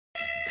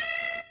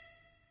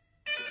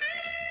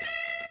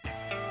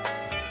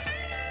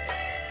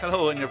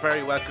Hello, and you're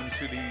very welcome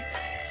to the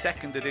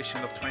second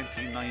edition of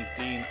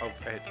 2019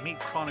 of Meat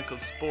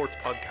Chronicles Sports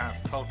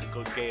Podcast, Talk a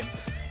Good Game.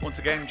 Once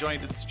again,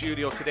 joined in the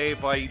studio today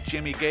by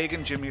Jimmy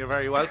Gagan. Jimmy, you're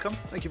very welcome.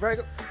 Thank you,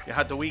 Fergal. You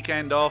had the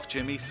weekend off,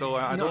 Jimmy, so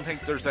I don't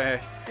think there's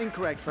a...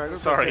 Incorrect, Fergal.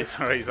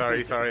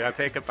 Sorry. I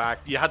take it back.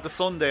 You had the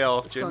Sunday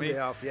off, Jimmy. Sunday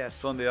off, yes.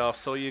 Sunday off.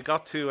 So you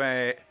got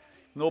to...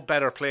 no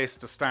better place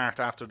to start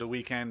after the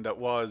weekend that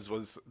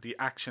was the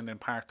action in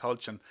Park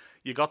Tulchin.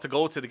 You got to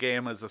go to the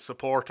game as a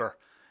supporter.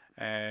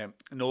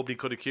 Nobody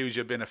could accuse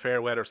you of being a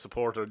fair weather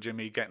supporter,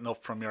 Jimmy, getting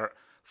up from your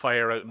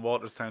fire out in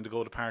Waterstown to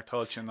go to Park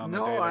Tulchin on a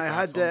day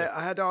like that.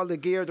 I had all the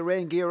gear, the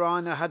rain gear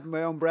on. I had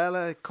my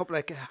umbrella, a couple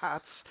of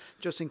hats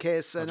just in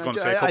case. I was going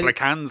to say a couple of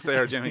cans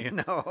there, Jimmy.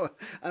 No,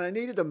 and I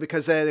needed them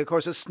because of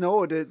course it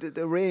snowed.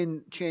 The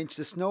rain changed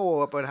to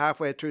snow about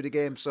halfway through the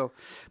game. So,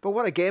 but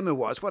what a game it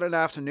was! What an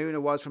afternoon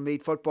it was for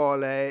Meath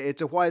football.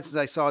 It's a while since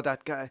I saw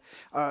that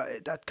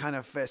that kind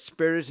of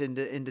spirit in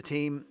the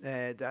team.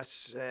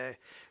 That's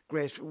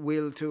great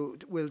will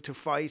to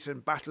fight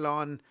and battle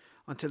on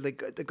until they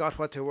got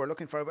what they were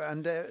looking for,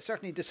 and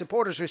certainly the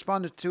supporters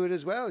responded to it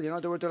as well. You know,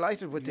 they were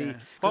delighted with as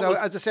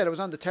I said, I was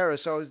on the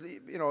terrace, so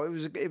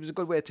it was a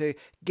good way to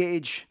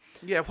gauge.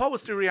 Yeah, what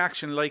was the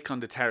reaction like on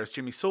the terrace,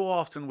 Jimmy? So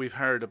often we've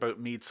heard about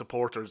Meath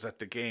supporters at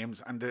the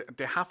games, and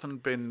they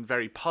haven't been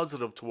very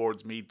positive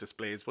towards Meath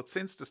displays. But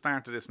since the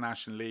start of this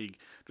National League,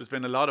 there's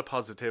been a lot of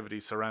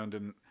positivity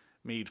surrounding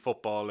Meath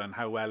football and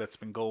how well it's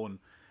been going.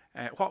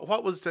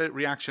 What was the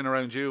reaction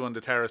around you on the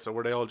terrace, or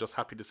were they all just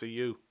happy to see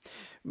you?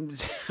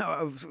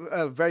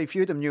 Very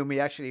few of them knew me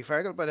actually,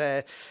 Fergal.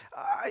 But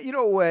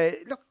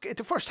look,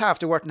 the first half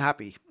they weren't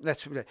happy.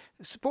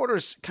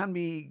 Supporters can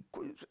be,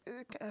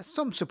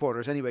 some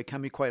supporters anyway,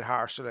 can be quite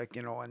harsh. So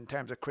in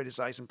terms of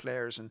criticising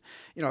players, and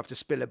if they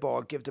spill a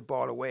ball, give the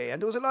ball away.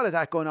 And there was a lot of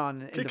that going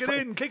on.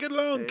 Kick it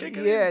along.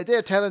 Yeah,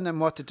 they're telling them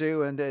what to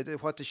do and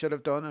what they should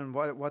have done and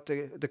what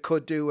they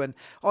could do and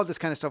all this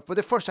kind of stuff. But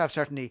the first half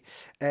certainly,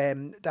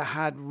 they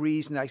had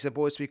reason, I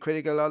suppose, to be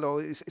critical.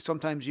 Although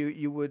sometimes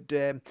you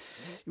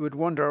would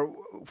wonder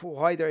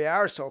why they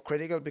are so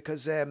critical,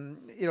 because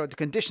the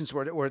conditions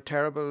were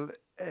terrible,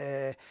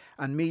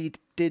 and Meath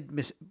did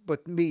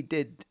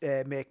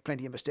make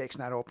plenty of mistakes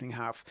in that opening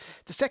half.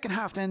 The second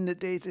half, then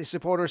the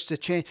supporters to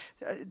change,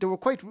 they were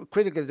quite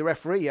critical of the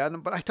referee,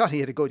 but I thought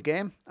he had a good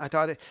game. I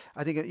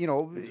think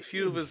a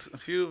few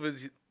of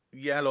his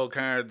yellow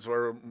cards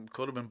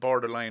could have been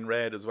borderline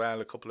red as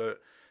well. A couple of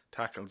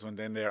tackles went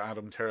in there.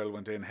 Adam Tyrrell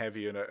went in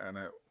heavy and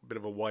a bit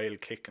of a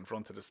wild kick in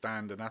front of the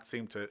stand, and that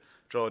seemed to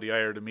draw the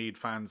ire of the Meath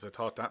fans. I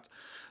thought that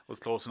was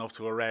close enough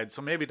to a red,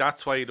 so maybe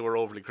that's why they were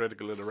overly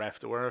critical of the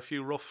ref. There were a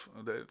few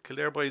the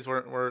Kildare boys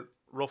were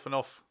rough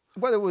enough.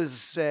 Well, there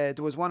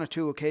was one or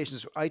two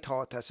occasions I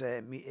thought that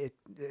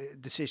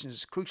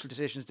crucial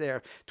decisions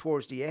there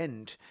towards the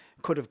end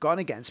could have gone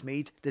against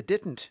Meath. They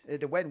didn't.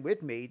 They went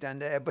with Meath,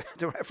 and but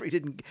the referee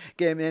didn't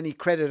give him any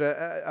credit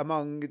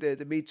among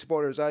the Meath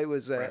supporters.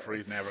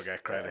 Referees never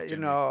get credit.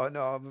 No,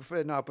 I'm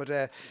afraid not. But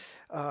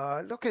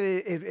look,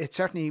 it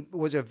certainly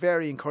was a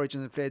very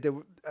encouraging play.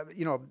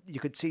 You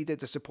could see that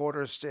the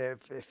supporters,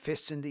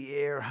 fists in the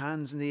air,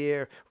 hands in the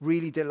air,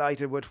 really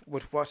delighted with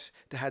what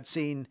they had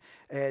seen.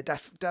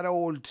 That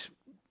old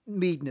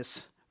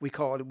Meadness,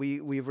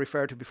 we've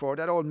referred to before,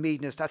 that old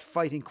Meadness, that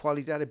fighting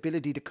quality, that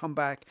ability to come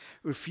back,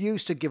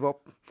 refuse to give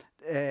up,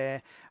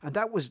 and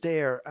that was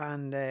there,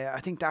 and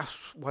I think that's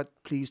what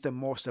pleased them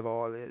most of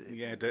all.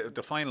 Yeah,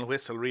 the final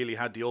whistle really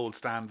had the old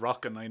stand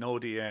rocking. I know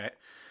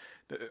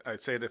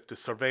I'd say that if the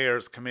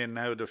surveyors come in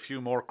now, a few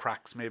more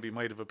cracks maybe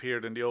might have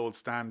appeared in the old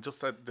stand.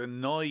 Just that the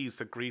noise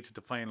that greeted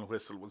the final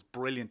whistle was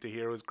brilliant to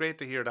hear. It was great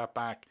to hear that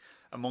back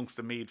amongst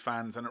the Meath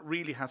fans, and it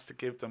really has to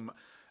give them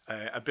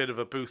a bit of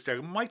a boost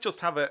there. We might just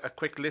have a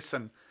quick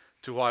listen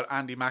to what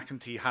Andy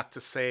McEntee had to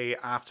say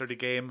after the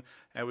game.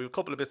 We have a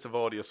couple of bits of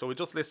audio, so we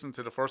just listen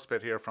to the first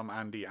bit here from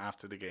Andy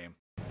after the game.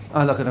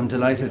 Oh, look, I'm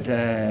delighted.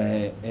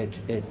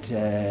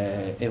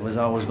 It was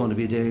always going to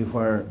be a day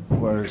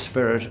where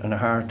spirit and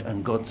heart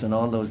and guts and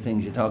all those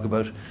things you talk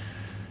about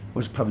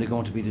was probably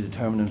going to be the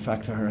determining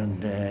factor,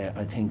 and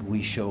I think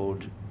we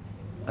showed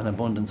an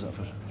abundance of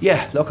it.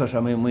 Yeah, look, I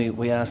mean,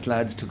 we asked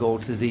lads to go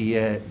to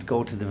the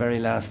very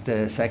last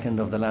second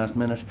of the last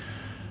minute,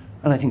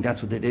 and I think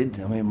that's what they did.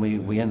 I mean,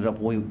 we ended up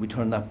we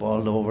turned that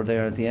ball over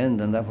there at the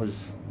end, and that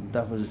was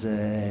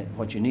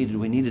what you needed.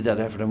 We needed that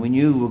effort, and we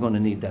knew we were going to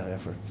need that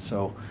effort.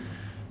 So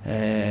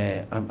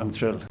I'm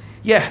thrilled.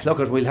 Yeah, look,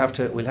 we'll have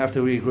to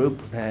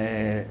regroup,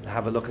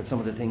 have a look at some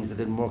of the things that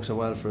didn't work so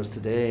well for us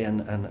today,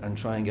 and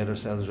try and get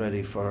ourselves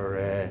ready for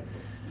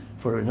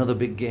another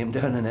big game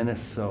down in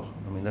Ennis. So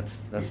I mean,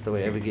 that's the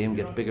way every game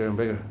gets bigger and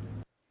bigger.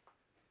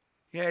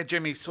 Yeah,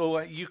 Jimmy, so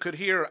you could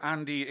hear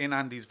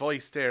Andy's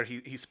voice there.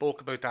 He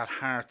spoke about that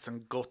heart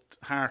and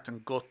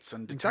guts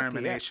and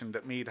determination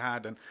that Meath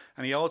had, and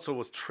he also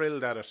was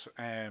thrilled at it.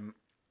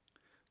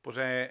 But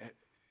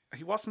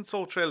he wasn't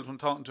so thrilled when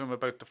talking to him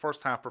about the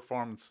first half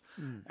performance.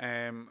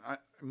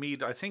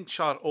 Meath, I think,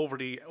 shot over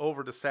the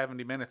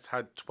 70 minutes,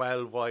 had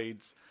 12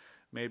 wides,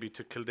 maybe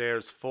to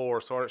Kildare's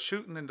 4. So our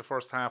shooting in the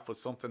first half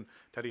was something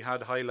that he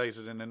had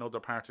highlighted in another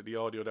part of the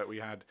audio that we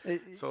had.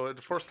 So in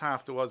the first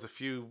half there was a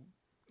few,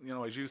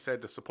 as you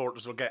said, the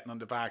supporters were getting on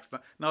the backs.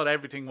 Not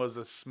everything was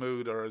as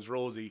smooth or as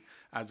rosy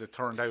as it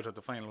turned out at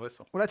the final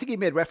whistle. Well, I think he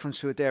made reference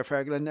to it there,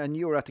 Fergal, and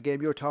you were at the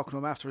game. You were talking to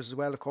him afterwards as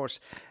well, of course.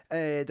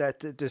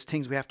 That there's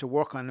things we have to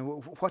work on.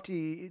 What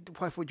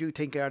would you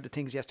think are the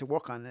things he has to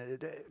work on?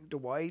 The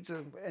wides,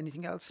 or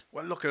anything else?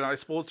 Well, look, I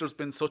suppose there's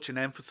been such an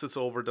emphasis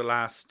over the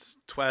last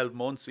 12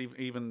 months,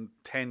 even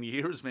 10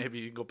 years, maybe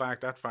you go back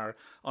that far,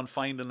 on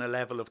finding a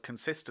level of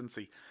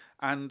consistency,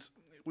 and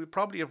we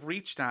probably have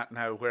reached that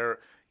now where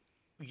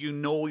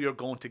you're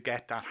going to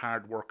get that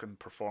hard working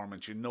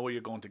performance. You're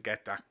going to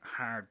get that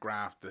hard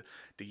graft.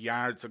 The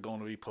yards are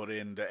going to be put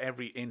in.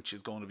 Every inch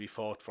is going to be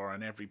fought for,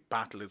 and every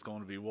battle is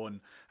going to be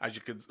won. As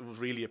you could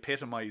really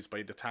epitomised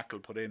by the tackle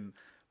put in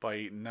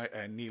by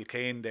Neil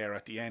Kane there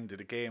at the end of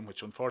the game,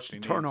 which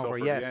unfortunately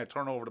turnover,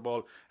 turnover the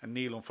ball, and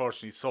Neil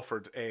unfortunately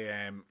suffered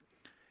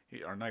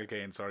Niall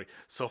Kane,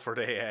 suffered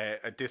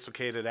a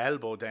dislocated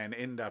elbow then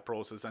in that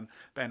process, and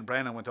Ben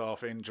Brennan went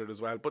off injured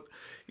as well. But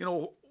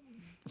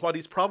what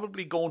he's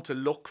probably going to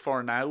look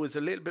for now is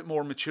a little bit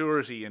more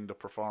maturity in the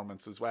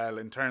performance as well,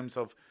 in terms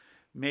of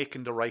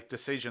making the right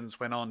decisions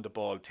when on the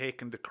ball,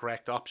 taking the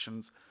correct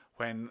options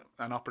when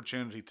an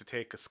opportunity to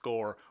take a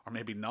score, or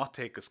maybe not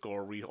take a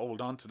score, hold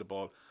on to the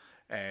ball,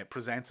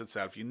 presents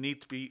itself. You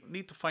need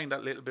to find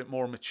that little bit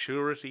more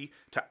maturity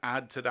to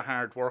add to the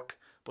hard work.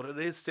 But it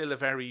is still a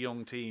very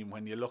young team.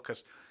 When you look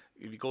at,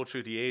 if you go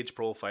through the age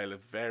profile, a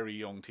very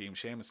young team.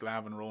 Seamus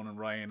Lavin, Ronan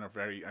Ryan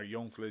are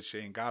young fellas.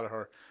 Shane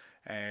Gallagher.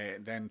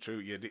 Then through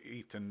you had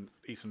Ethan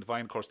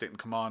Devine, of course, didn't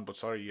come on,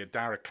 but you had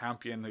Derek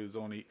Campion, who's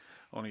only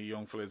a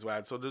young fella as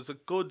well. So there's a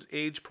good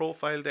age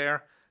profile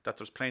there, that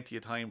there's plenty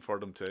of time for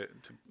them to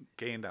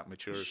gain that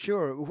maturity.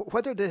 Sure.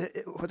 Whether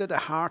the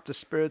heart, the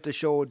spirit they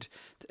showed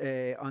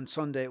on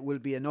Sunday will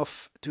be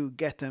enough to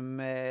get them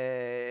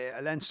a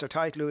Leinster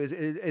title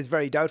is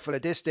very doubtful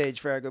at this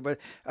stage, Fergal. But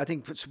I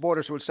think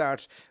supporters will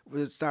start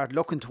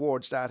looking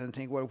towards that and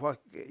think, well, what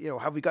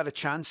have we got a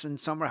chance in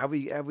summer? Have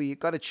we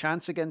got a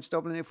chance against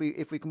Dublin if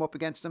we come up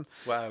against them?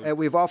 Well,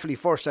 we've awfully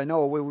first. I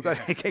know we've got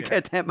to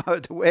get them out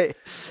of the way.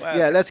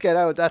 Well, let's get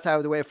that out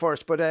of the way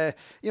first. But I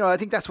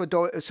think that's what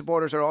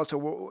supporters are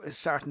also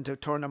starting to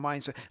turn their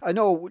minds. I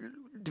know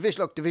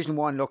Division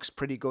 1 looks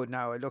pretty good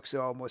now. It looks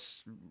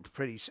almost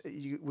pretty.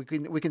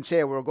 We can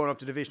say we're going up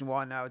to Division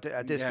 1 now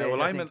at this stage.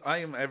 Well,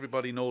 I'm.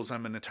 Everybody knows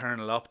I'm an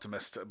eternal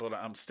optimist, but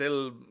I'm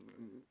still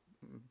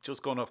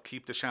just going to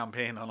keep the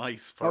champagne on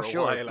ice for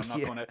a while. I'm not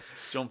going to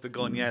jump the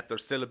gun yet.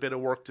 There's still a bit of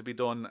work to be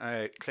done.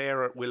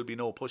 Clare will be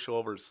no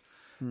pushovers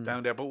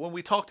down there. But when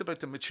we talked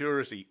about the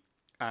maturity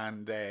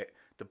and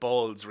the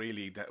balls,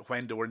 really,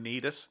 when they were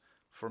needed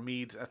for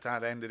Meath at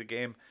that end of the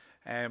game.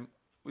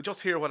 We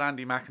just hear what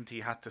Andy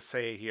McEntee had to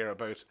say here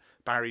about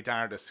Barry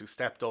Dardis, who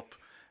stepped up,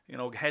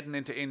 heading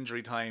into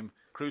injury time,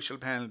 crucial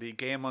penalty,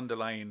 game on the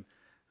line.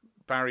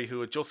 Barry,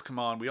 who had just come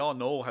on, we all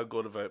know how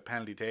good of a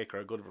penalty taker,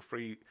 how good of a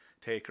free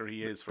taker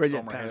he is for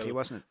Brilliant Summerhill, penalty,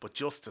 wasn't it? But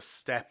just to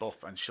step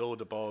up and show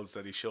the balls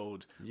that he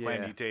showed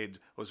when he did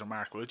was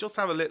remarkable. We'll just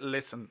have a little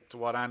listen to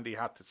what Andy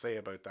had to say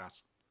about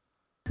that.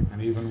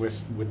 And even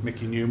with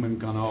Mickey Newman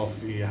gone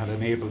off, he had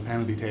an able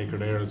penalty taker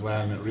there as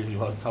well, and it really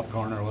was top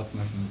corner,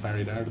 wasn't it, from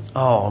Barry Dardis?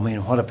 Oh, I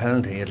mean, what a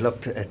penalty. It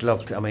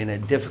looked, I mean,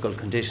 in difficult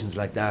conditions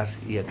like that,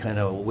 you kind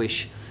of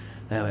wish.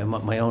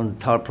 My own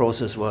thought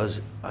process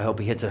was, I hope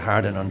he hits it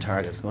hard and on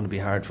target. It's going to be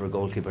hard for a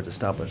goalkeeper to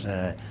stop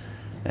it.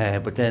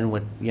 But then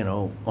with,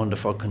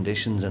 underfoot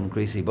conditions and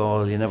greasy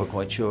ball, you're never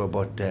quite sure.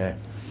 But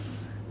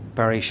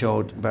Barry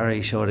showed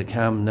a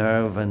calm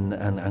nerve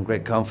and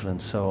great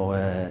confidence. So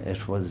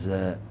it was.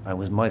 I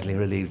was mightily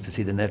relieved to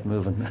see the net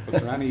moving.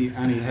 Was there any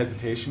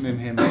hesitation in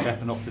him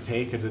stepping up to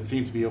take it? It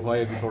seemed to be a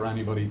while before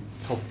anybody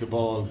took the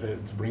ball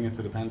to bring it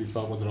to the penalty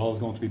spot. Was it always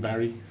going to be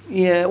Barry?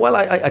 Yeah, well,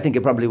 I think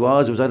it probably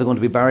was. It was either going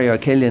to be Barry or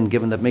Killian,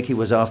 given that Mickey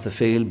was off the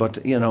field.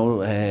 But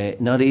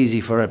not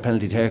easy for a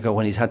penalty taker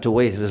when he's had to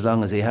wait as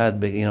long as he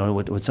had.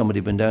 With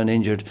somebody been down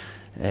injured.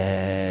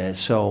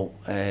 So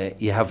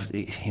you have,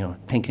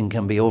 thinking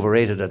can be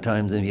overrated at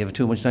times, and you have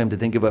too much time to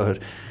think about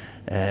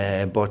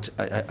it. But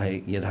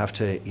you'd have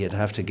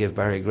to give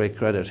Barry great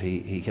credit.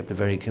 He kept a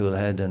very cool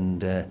head,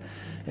 and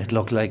it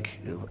looked like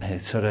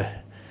sort of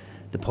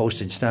the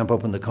postage stamp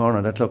up in the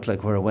corner. That looked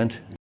like where it went.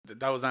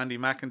 That was Andy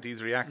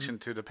McEntee's reaction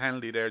to the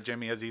penalty there,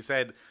 Jimmy. As he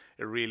said,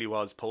 it really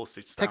was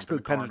postage stamp textbook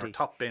in the corner, penalty.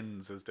 Top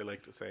bins, as they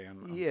like to say.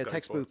 On Sky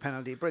textbook Sports.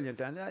 penalty, brilliant,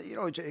 and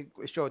it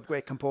showed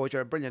great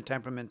composure, brilliant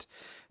temperament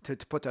to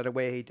put that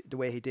away the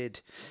way he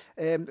did.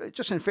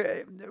 Just in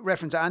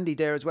reference to Andy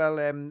there as well.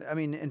 I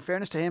mean, in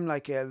fairness to him,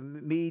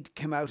 Meath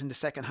came out in the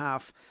second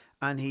half,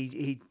 and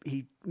he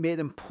made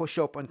them push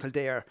up on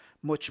Kildare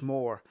much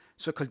more.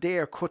 So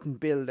Kildare couldn't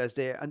build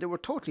and they were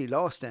totally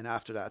lost then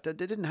after that. They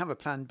didn't have a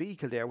plan B,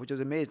 Kildare, which has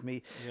amazed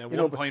me. Yeah, you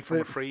 1 point from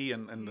a free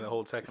in the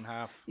whole second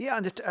half. Yeah,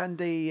 and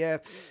they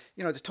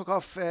they took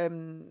off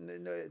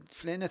Flynn.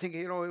 I think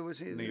it was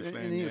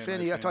Neil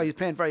Flynn. I thought he was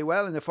playing very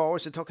well in the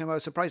forwards. It took him out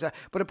of surprise.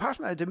 But apart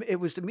from that,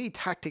 it was the Meath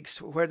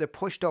tactics where they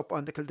pushed up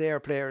on the Kildare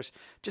players.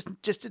 Just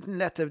didn't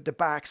let the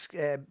backs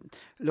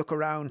look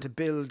around to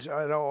build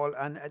at all,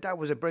 and that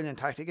was a brilliant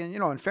tactic. And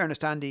in fairness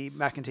to Andy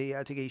McEntee,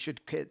 I think he should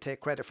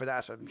take credit for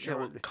that. I'm sure. Yeah,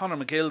 well, Conor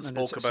McGill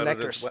spoke about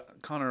it as well.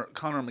 Conor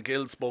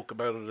McGill spoke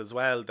about it as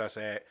well. That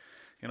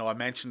I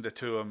mentioned it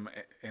to him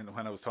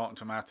when I was talking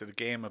to him after the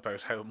game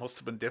about how it must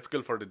have been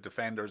difficult for the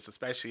defenders,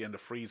 especially in the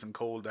freezing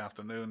cold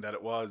afternoon that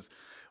it was,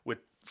 with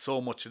so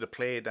much of the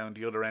play down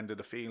the other end of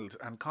the field.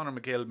 And Conor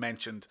McGill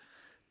mentioned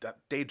that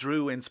they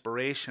drew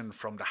inspiration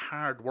from the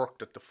hard work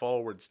that the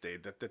forwards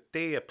did, that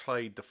they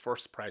applied the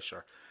first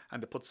pressure,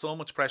 and they put so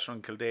much pressure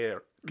on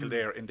Kildare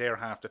in their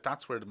half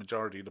that's where the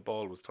majority of the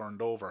ball was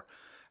turned over.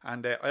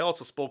 And I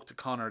also spoke to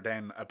Conor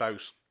then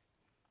about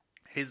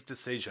his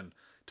decision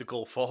to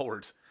go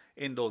forward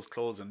in those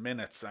closing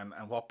minutes and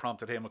what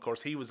prompted him. Of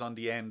course, he was on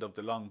the end of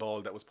the long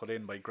ball that was put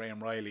in by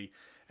Graham Riley,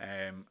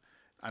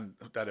 and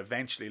that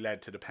eventually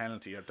led to the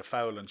penalty, or the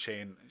foul on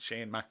Shane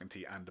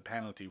McEntee, and the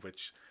penalty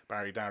which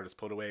Barry Dardis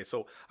put away.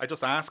 So I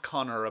just asked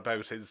Conor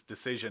about his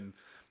decision,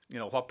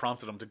 what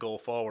prompted him to go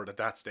forward at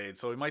that stage.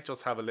 So we might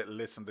just have a little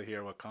listen to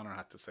hear what Conor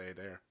had to say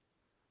there.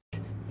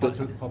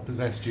 What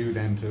possessed you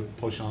then to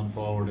push on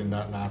forward in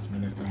that last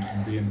minute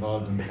and be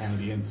involved in the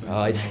penalty incident?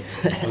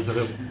 Was it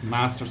a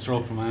master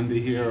stroke from Andy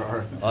here,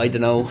 or I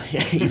don't know?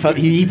 he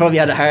probably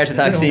had a heart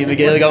attack seeing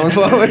McGill going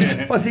forward.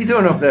 What's he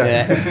doing up there?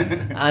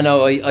 Yeah. I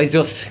know. We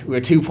were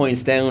 2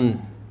 points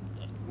down.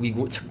 We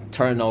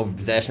turned over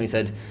possession. We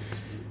said,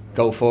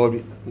 "Go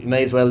forward. We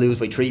may as well lose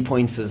by 3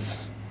 points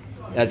as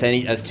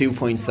 2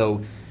 points.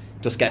 So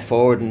just get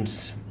forward." And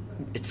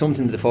it's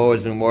something that the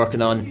forwards been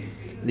working on.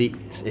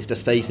 If there's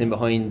space in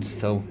behind,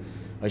 so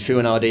I threw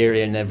an odd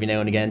area in every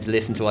now and again to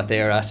listen to what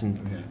they're at,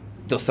 and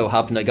just so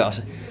happened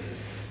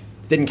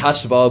didn't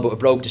catch the ball, but it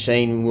broke to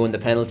Shane. We won the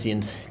penalty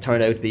and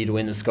turned out to be the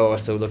winning score.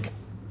 So look,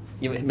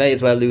 you may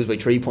as well lose by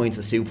 3 points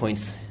as 2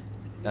 points,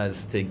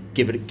 as to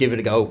give it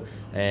a go.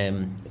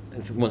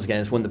 Once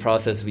again, it's one of the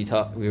processes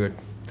we were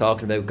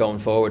talking about going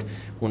forward.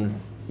 One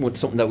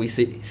something that we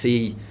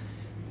see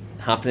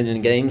happening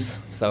in games.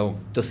 So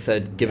just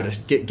said give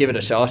it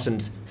a shot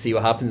and see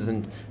what happens,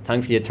 and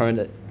thankfully it turned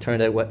out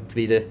to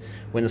be the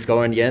winning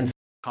score in the end.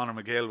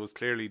 Conor McGill was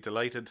clearly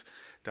delighted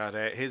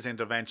that his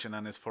intervention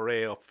and his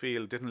foray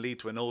upfield didn't lead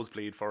to a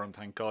nosebleed for him,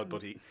 thank God,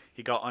 but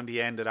he got on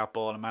the end of that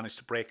ball and managed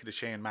to break it to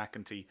Shane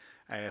McEntee,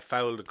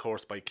 fouled of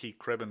course by Keith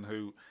Cribben,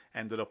 who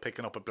ended up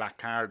picking up a black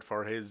card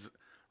for his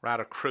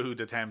rather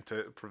crude attempt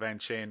to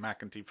prevent Shane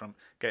McEntee from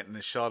getting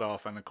his shot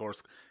off. And of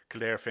course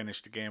Kildare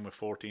finished the game with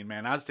 14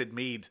 men, as did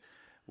Meath,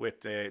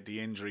 with the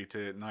injury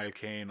to Niall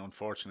Kane,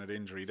 unfortunate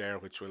injury there,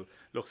 which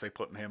looks like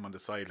putting him on the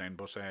sideline.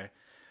 But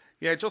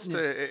it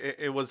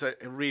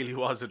really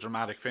was a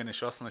dramatic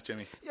finish, wasn't it,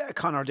 Jimmy? Yeah,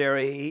 Conor there,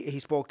 he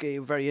spoke a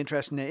very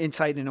interesting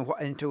insight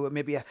into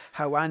maybe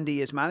how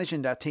Andy is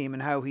managing that team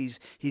and how he's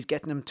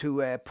getting them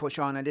to push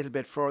on a little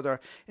bit further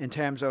in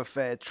terms of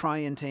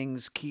trying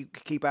things,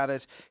 keep at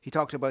it. He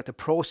talked about the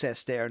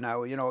process there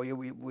now. We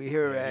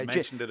hear he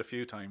mentioned it a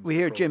few times. We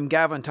hear Jim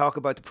Gavin talk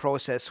about the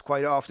process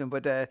quite often,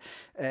 but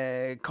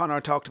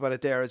Conor talked about it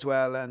there as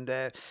well, and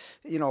that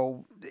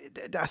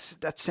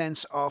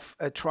sense of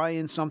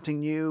trying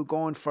something new,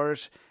 going for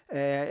it.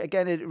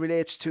 Again, it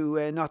relates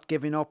to not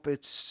giving up.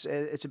 It's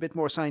a bit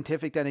more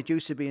scientific than it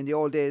used to be in the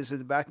old days,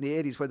 back in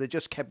the 80s, where they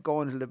just kept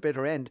going till the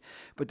bitter end.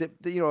 But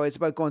it's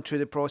about going through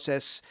the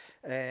process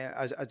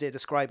as they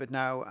describe it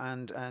now,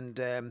 and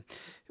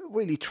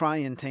really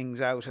trying things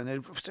out. And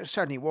it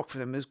certainly worked for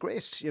them. It was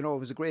great. It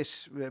was a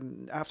great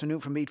afternoon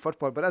for Meath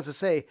football. But as I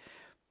say,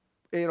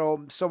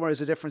 summer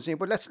is a different thing.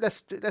 But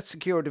let's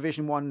secure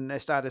Division 1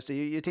 status. Do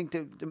you think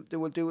they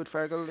will do it,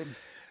 Fergal?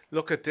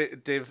 Look at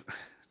they've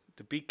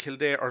beat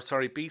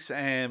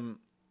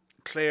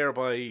Clare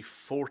by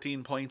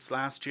 14 points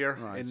last year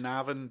in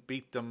Navan,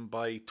 beat them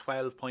by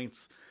 12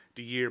 points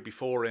the year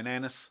before in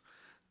Ennis.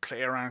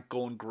 Clare aren't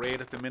going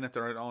great at the minute.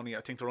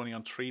 I think they're only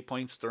on 3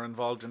 points. They're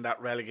involved in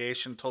that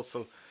relegation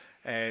tussle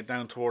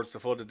down towards the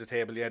foot of the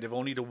table. Yeah, they've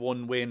only the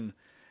one win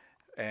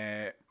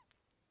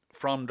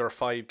from their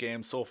 5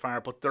 games so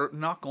far, but they're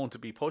not going to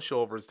be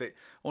pushovers. They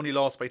only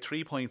lost by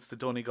 3 points to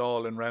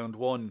Donegal in round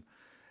 1.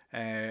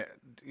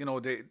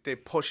 They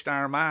pushed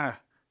Armagh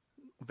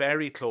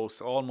very close,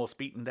 almost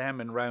beating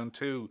them in round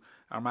 2.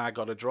 Armagh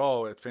got a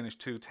draw. It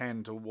finished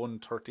 2-10 to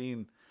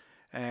 1-13.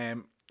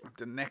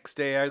 The next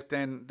day out,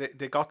 then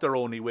they got their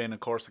only win,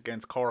 of course,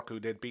 against Cork, who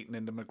they'd beaten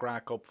in the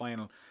McGrath Cup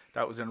final.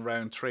 That was in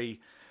round 3.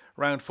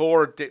 Round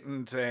 4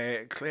 didn't.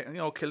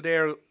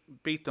 Kildare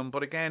beat them,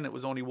 but again, it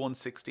was only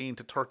 116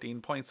 to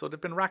 13 points. So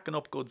they've been racking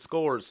up good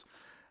scores.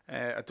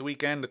 At the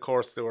weekend, of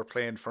course, they were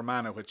playing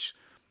Fermanagh, which.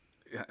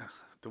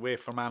 The way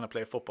Fermanagh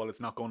play football, it's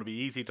not going to be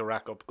easy to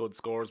rack up good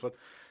scores. But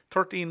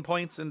 13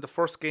 points in the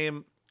first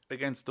game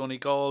against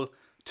Donegal,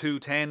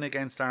 2-10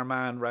 against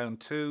Armagh round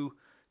 2,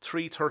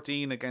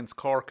 3-13 against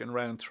Cork in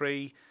round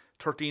 3,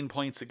 13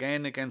 points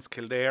again against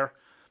Kildare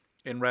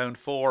in round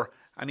 4,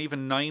 and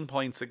even 9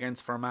 points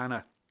against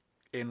Fermanagh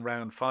in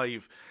round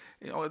 5.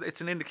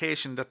 It's an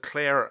indication that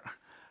Clare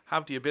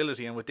have the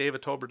ability, and with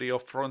David Tubridy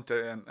up front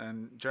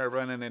and Gerard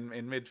Brennan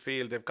in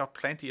midfield, they've got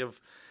plenty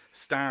of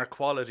star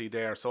quality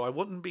there. So I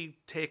wouldn't be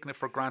taking it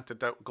for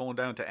granted that going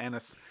down to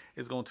Ennis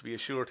is going to be a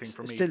sure thing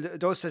for me. Still,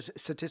 those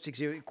statistics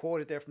you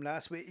quoted there from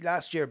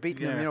last year,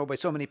 beating them, by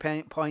so many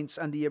points,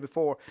 and the year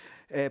before,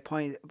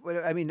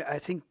 Well, I mean, I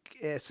think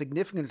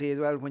significantly as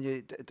well when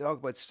you talk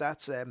about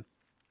stats,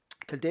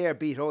 Kildare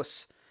beat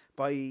us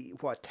by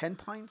 10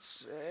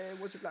 points?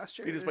 Was it last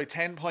year? Beat us by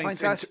 10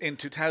 points in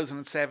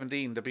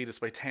 2017. They beat us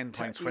by 10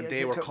 points when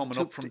they were coming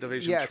up from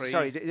Division 3.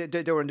 Sorry,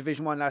 they were in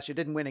Division 1 last year.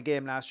 Didn't win a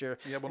game last year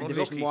in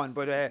Division 1,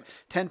 but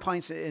 10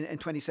 points in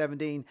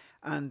 2017.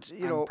 And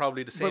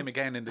probably the same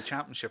again in the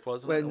Championship,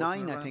 wasn't it? Well,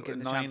 9, I think, in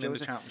the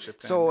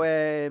Championship. So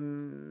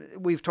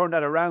we've turned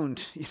that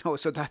around,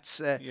 so that's,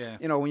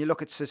 when you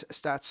look at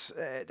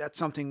stats, that's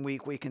something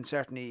we can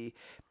certainly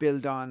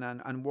build on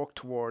and work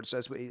towards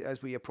as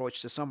we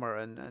approach the summer.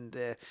 And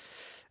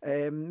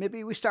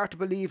maybe we start to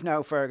believe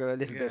now, Fergal, a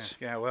little bit.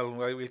 Yeah, well,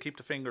 we'll keep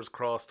the fingers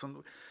crossed.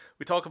 And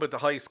we talk about the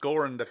high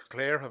scoring that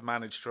Clare have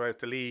managed throughout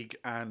the league,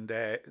 and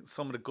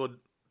some of the good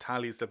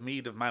tallies that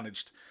Meath have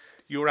managed.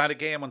 You were at a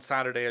game on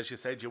Saturday, as you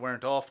said. You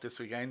weren't off this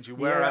weekend. You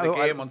were at a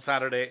game on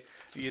Saturday.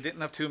 You didn't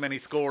have too many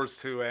scores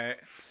to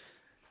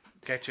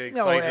get you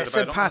excited about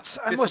St. Pat's.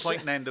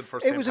 Disappointing ended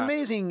for St. Pat's. It was an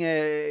amazing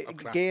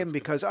game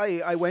because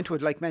I went to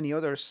it like many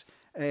others,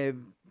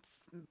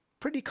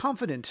 pretty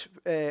confident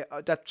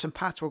that St.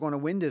 Pat's were going to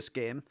win this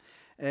game.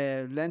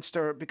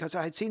 Leinster, because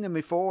I had seen them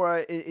before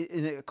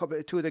in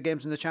two of their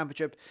games in the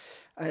Championship.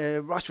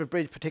 Rochford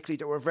Bridge particularly,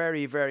 they were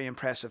very, very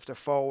impressive. Their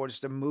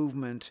forwards, their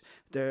movement,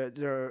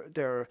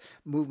 their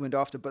movement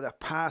off but their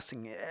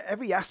passing,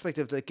 every aspect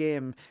of the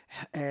game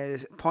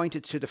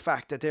pointed to the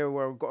fact that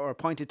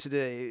pointed to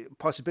the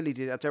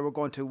possibility that they were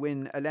going to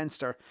win a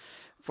Leinster.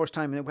 First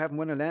time they haven't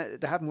won a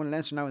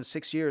Leinster now in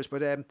 6 years,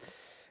 but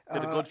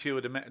Did a good few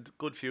of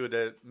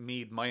the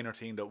Meath minor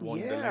team that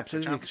won the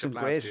Leinster Championship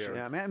last year.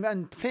 Yeah,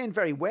 and playing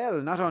very well.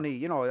 Not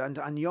only and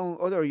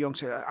other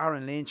youngsters,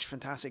 Aaron Lynch,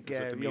 fantastic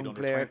young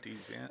player.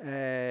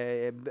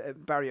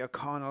 20s, Barry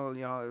O'Connell,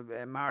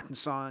 Martin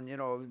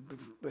Son,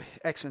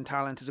 excellent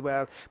talent as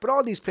well. But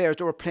all these players,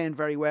 they were playing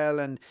very well,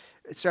 and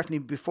certainly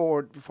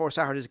before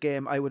Saturday's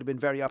game, I would have been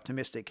very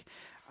optimistic.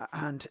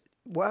 And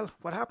well,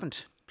 what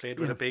happened? Played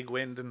with a big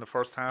wind in the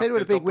first half. Played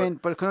with a big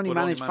wind, but could only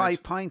manage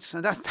 5 points.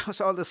 And that was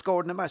all they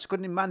scored in the match.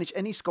 Couldn't even manage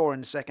any score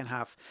in the second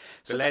half.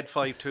 They led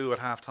 5-2 at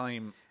half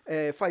time.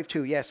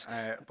 5-2, yes.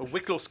 But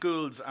Wicklow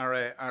Schools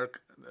are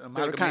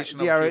amalgamation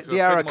they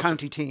are a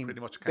county team,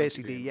 pretty much a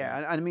basically, team, yeah.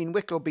 And I mean,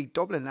 Wicklow beat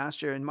Dublin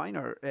last year in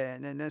minor,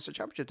 in the Leinster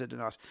Championship, did they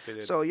not? They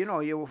did. So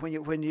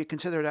when you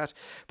consider that,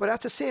 but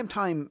at the same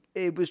time,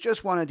 it was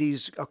just one of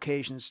these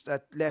occasions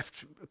that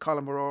left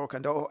Colin O'Rourke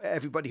and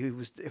everybody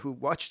who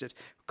watched it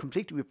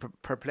completely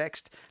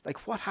perplexed.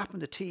 Like, what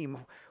happened to the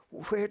team?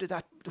 Where did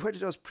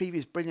those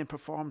previous brilliant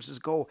performances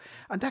go?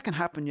 And that can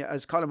happen,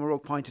 as Colin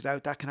O'Rourke pointed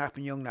out. That can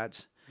happen, young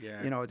lads.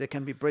 Yeah. They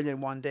can be brilliant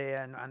one day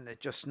and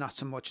just not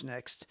so much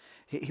next.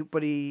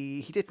 But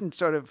he didn't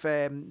sort of,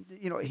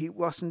 he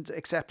wasn't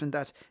accepting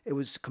that it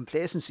was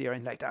complacency or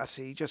anything like that.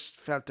 He just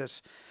felt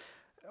that,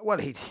 well,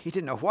 he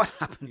didn't know what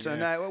happened.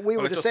 Yeah. And we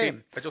were the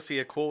same. I just see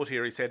a quote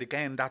here. He said,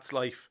 again, that's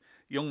life.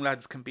 Young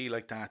lads can be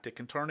like that. They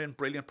can turn in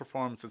brilliant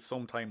performances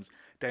sometimes,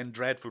 then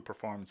dreadful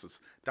performances.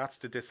 That's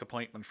the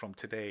disappointment from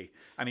today.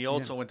 And he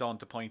also went on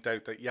to point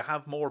out that you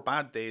have more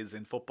bad days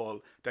in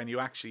football than you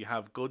actually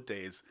have good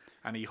days.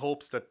 And he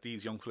hopes that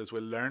these young players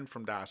will learn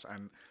from that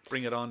and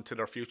bring it on to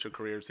their future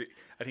careers.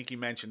 I think he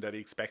mentioned that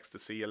he expects to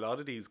see a lot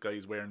of these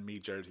guys wearing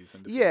Meath jerseys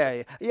in the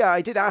future. Yeah.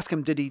 I did ask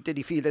him, did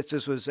he feel that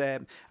this was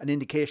an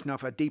indication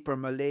of a deeper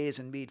malaise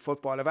in Meath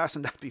football? I've asked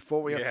him that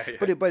before.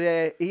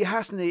 But he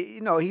hasn't.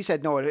 He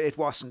said no, it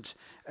wasn't.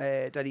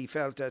 That he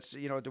felt that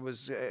there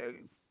was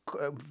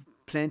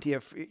plenty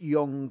of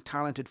young,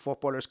 talented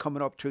footballers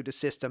coming up through the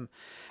system.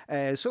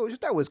 So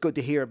that was good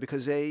to hear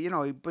because,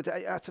 but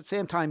at the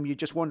same time, you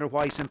just wonder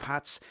why St.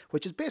 Pat's,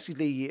 which is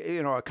basically,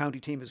 a county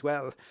team as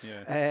well,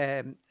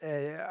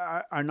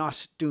 are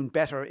not doing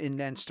better in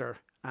Leinster.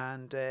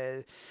 And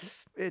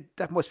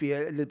that must be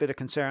a little bit of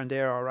concern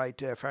there, all right,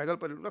 Fergal.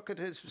 But look at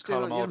it.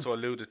 Colin also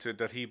alluded to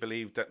that he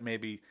believed that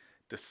maybe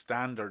the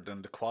standard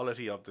and the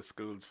quality of the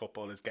school's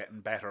football is getting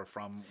better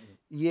from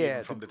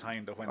the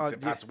time that when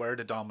St. Pat's were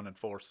the dominant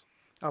force.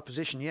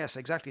 Opposition, yes,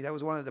 exactly. That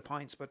was one of the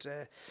points, but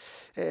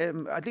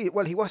at least,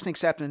 well, he wasn't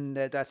accepting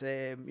that.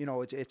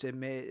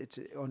 It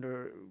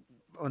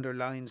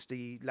underlines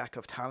the lack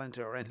of talent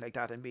or anything like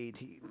that in Meath.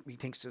 He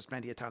thinks there's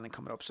plenty of talent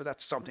coming up, so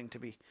that's something to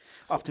be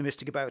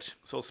optimistic about.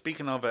 So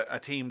speaking of a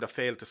team that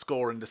failed to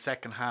score in the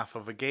second half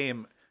of a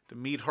game, the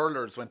Meath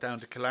Hurlers went down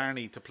to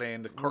Killarney to play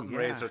in the curtain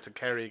raiser to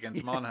Kerry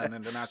against Monaghan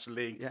in the National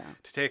League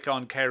to take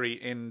on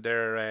Kerry in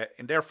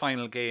their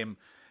final game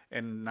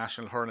in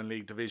National Hurling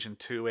League Division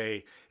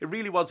 2A. It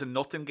really was a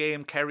nothing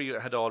game. Kerry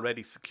had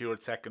already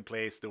secured second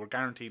place. They were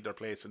guaranteed their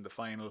place in the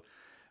final.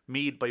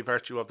 Meath, by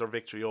virtue of their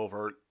victory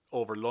over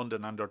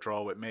London and their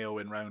draw with Mayo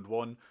in round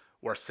 1,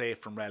 were safe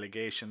from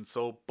relegation.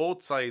 So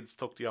both sides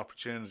took the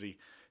opportunity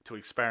to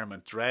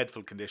experiment.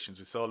 Dreadful conditions.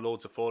 We saw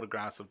loads of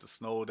photographs of the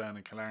snow down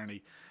in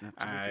Killarney,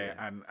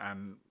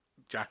 and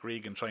Jack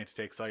Regan trying to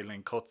take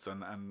sideline cuts,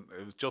 and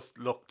it was just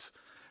looked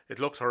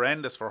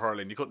horrendous for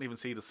hurling. You couldn't even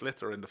see the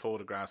sliotar in the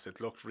photographs.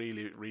 It looked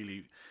really,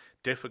 really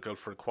difficult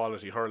for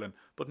quality hurling.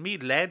 But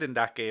Meath led in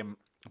that game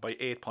by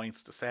 8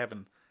 points to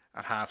 7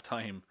 at half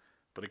time,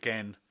 but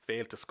again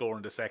failed to score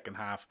in the second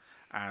half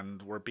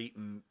and were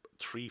beaten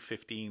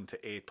 3-15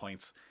 to 8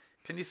 points.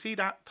 Can you see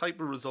that type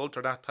of result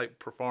or that type of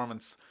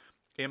performance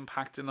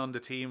impacting on the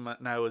team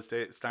now as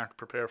they start to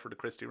prepare for the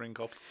Christy Ring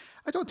Cup?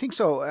 I don't think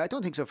so,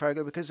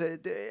 Fergal, because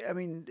I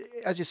mean,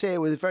 as you say, it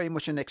was very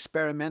much an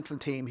experimental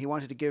team. He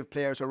wanted to give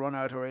players a run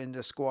out who are in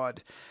the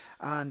squad,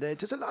 and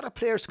there's a lot of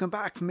players to come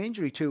back from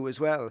injury too as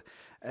well.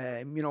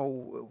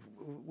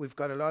 We've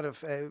got a lot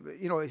of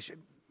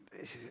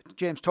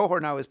James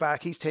Toher now is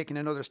back. He's taken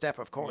another step,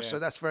 of course, so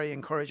that's very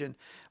encouraging.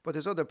 But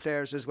there's other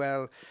players as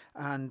well,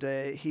 and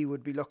he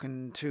would be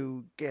looking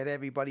to get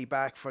everybody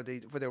back for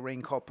the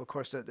Ring Cup. Of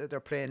course, they're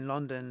playing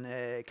London,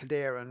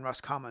 Kildare and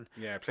Roscommon.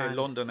 Yeah, playing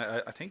London.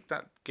 I think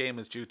that game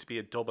is due to be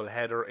a double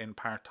header in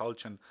Páirc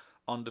Tailteann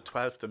on the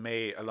 12th of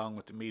May, along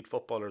with the Meath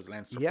footballers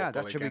Leinster football.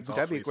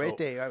 That'd be a great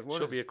day.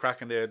 Should be a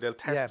cracking day. They'll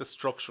test the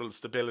structural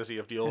stability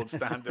of the old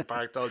stand in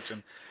Páirc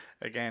Tailteann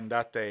again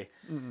that day.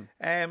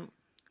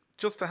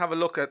 Just to have a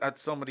look at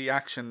some of the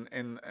action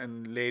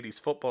in ladies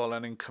football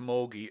and in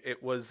Camogie,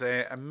 it was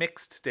a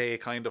mixed day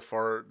kind of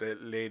for the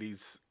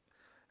ladies,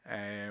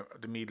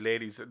 the Meath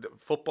ladies. The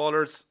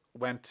footballers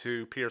went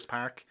to Pearse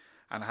Park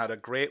and had a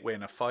great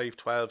win, a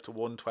 5-12 to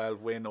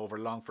 1-12 win over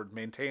Longford,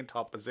 maintained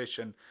top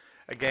position.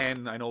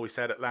 Again, I know we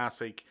said it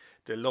last week,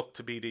 they look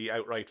to be the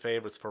outright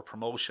favourites for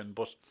promotion,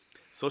 but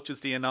such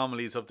as the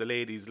anomalies of the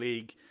ladies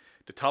league,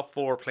 the top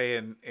 4 play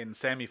in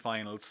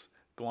semi-finals,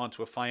 go on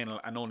to a final,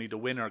 and only the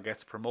winner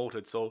gets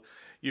promoted. So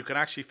you can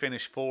actually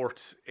finish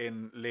 4th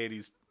in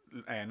ladies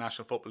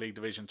National Football League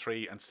Division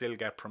 3 and still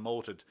get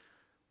promoted.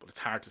 But it's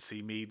hard to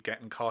see Meath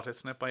getting caught,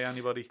 isn't it, by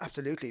anybody?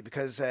 Absolutely,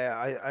 because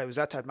I was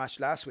at that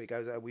match last week.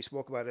 We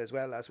spoke about it as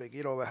well last week.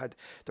 We had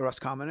the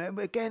Roscommon. And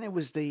again, it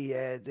was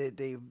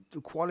the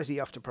quality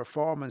of the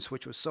performance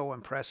which was so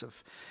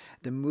impressive.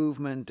 The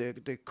movement,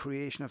 the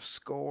creation of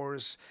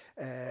scores,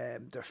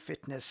 their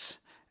fitness.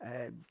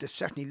 They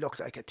certainly look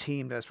like a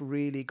team that's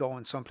really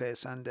going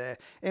someplace. And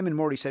Eamon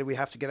Murray said we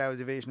have to get out of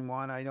Division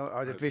 1, I know,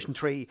 or Division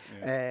 3,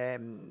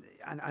 and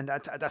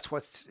that's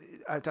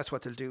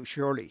what they'll do.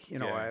 Surely,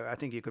 I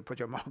think you could put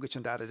your mortgage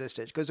on that at this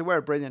stage, because they were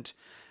brilliant.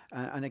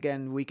 And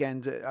again,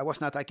 weekend, I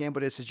wasn't at that game,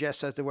 but it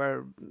suggests that they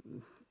were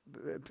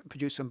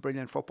produce some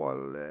brilliant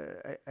football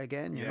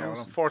again. You know.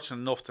 Well, I'm fortunate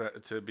enough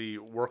to be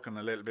working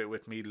a little bit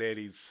with Meath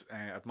ladies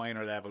at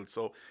minor level,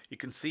 so you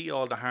can see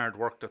all the hard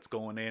work that's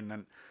going in,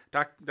 and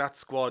that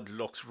squad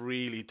looks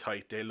really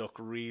tight. They look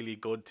really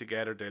good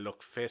together. They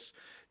look fit.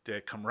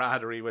 The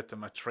camaraderie with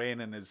them at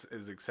training is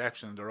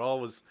exceptional. They're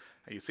always,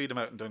 you see them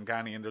out in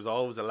Dunganny, and there's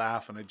always a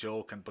laugh and a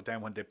joke, but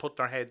then when they put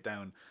their head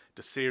down,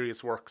 the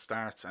serious work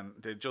starts, and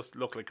they just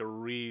look like a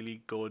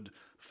really good,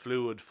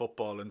 fluid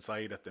football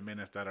inside at the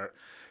minute that are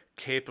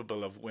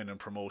capable of winning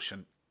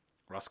promotion.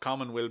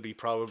 Roscommon will be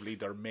probably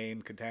their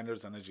main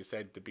contenders, and as you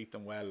said, they beat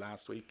them well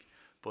last week.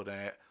 But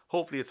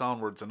hopefully it's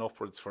onwards and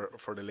upwards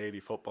for the lady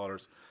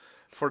footballers.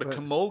 For the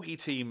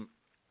Camogie team,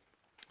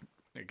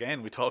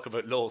 again, we talk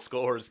about low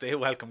scores. They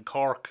welcome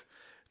Cork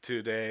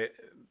to the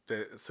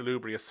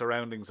salubrious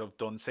surroundings of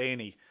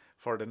Dunsany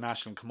for the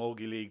National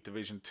Camogie League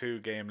Division 2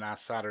 game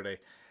last Saturday.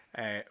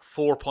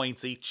 4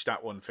 points each,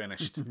 that one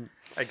finished.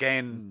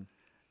 Again,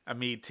 a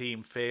Meath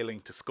team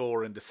failing to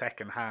score in the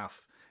second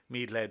half.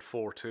 Meath led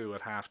 4-2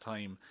 at half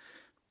time.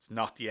 It's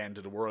not the end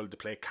of the world to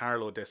play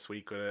Carlow this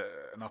week with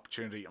an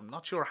opportunity. I'm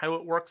not sure how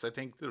it works. I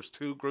think there's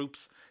 2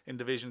 groups in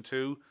Division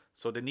 2,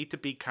 so they need to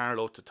beat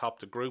Carlow to top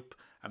the group,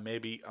 and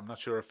maybe, I'm not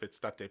sure if it's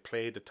that they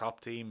play the top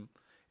team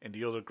in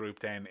the other group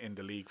then in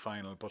the league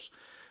final. But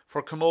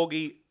for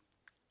Camogie,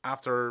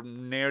 after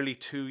nearly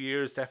 2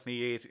 years,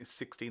 definitely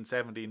 16,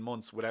 17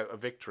 months without a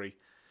victory,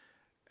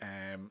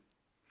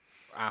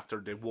 after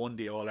they won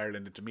the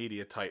All-Ireland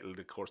Intermediate title,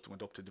 of course they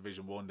went up to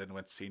Division 1, then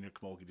went to Senior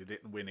Camogie. They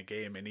didn't win a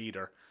game in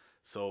either.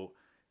 So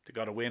they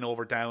got a win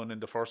over Down in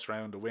the first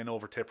round, a win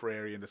over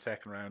Tipperary in the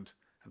second round,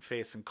 and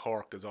facing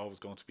Cork is always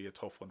going to be a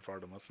tough one for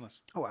them, isn't it?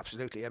 Oh,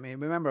 absolutely. I mean,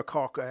 remember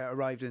Cork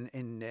arrived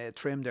in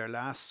Trim there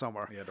last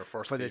summer, their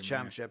first for team, the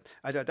championship.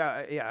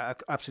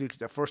 Absolutely,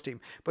 their first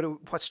team.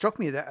 But what struck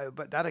me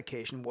about that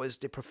occasion was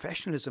the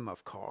professionalism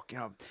of Cork.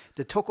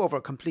 They took over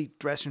a complete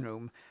dressing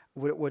room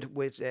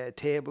with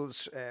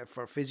tables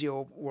for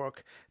physio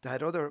work. They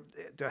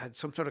had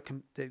some sort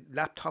of the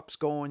laptops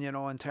going,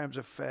 in terms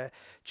of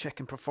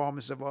checking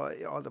performance of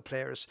all the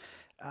players.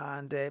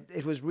 And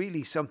it was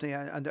really something,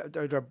 and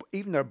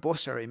even their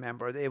bus, I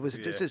remember, it was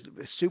just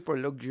a super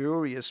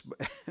luxurious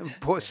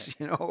bus,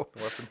 you know.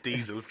 There wasn't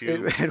diesel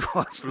fuel It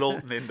was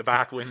floating in the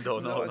back window.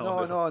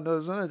 No,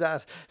 there's none of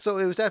that. So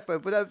it was that,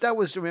 but that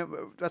was,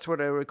 that's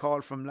what I recall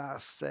from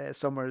last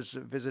summer's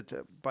visit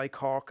by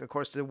Cork. Of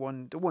course, they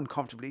won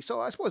comfortably.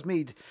 So I suppose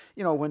Meath,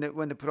 you know, when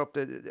they put up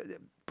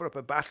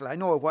a battle, I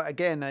know it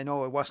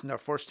wasn't their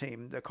first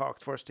team, the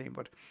Cork's first team,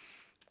 but.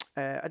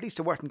 At least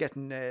they weren't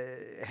getting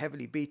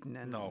heavily beaten,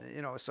 and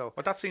you know. So,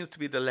 but that seems to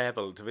be the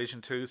level.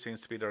 Division 2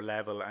 seems to be their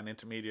level, and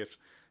intermediate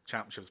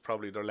championships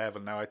probably their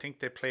level. Now, I think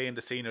they play in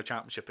the senior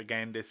championship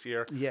again this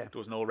year. Yeah, there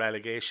was no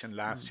relegation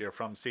last year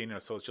from senior,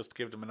 so it's just to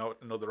give them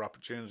another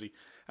opportunity.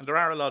 And there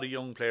are a lot of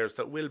young players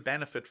that will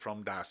benefit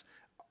from that.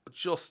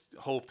 Just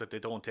hope that they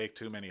don't take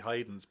too many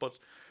hidings. But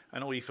I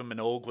know Aoife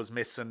Minogue was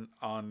missing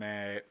on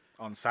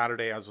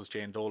Saturday, as was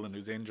Jane Dolan,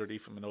 who's injured.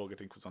 Aoife Minogue, I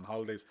think, was on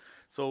holidays.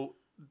 So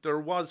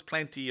there is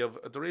plenty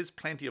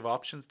of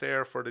options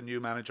there for the new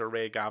manager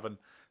Ray Gavin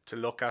to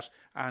look at,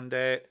 and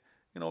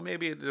you know,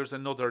 maybe there's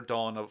another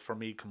dawn for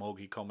Meath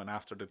Camogie coming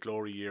after the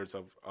glory years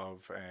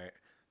of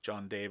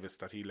John Davis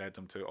that he led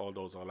them to all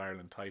those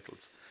All-Ireland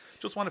titles.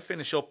 Just want to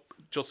finish up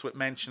just with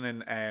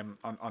mentioning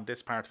on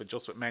this part of it,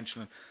 just with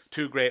mentioning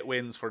two great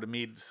wins for the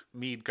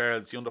Meath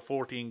girls. The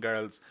under-14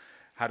 girls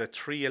had a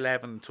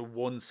 3-11 to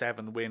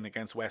 1-7 win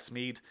against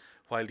Westmeath,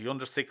 while the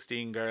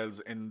under-16 girls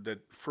in the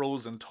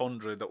frozen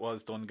tundra that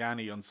was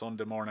Dunganny on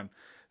Sunday morning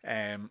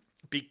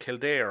beat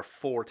Kildare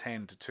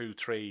 4-10 to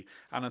 2-3.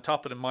 And on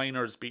top of the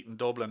minors beating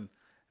Dublin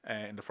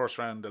in the first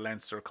round of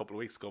Leinster a couple of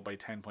weeks ago by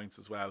 10 points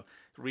as well. It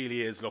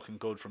really is looking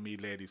good for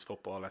Meath ladies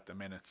football at the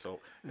minute, so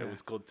it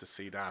was good to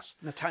see that.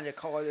 Natalia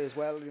Coyle as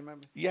well, you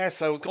remember?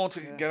 Yes, I was going to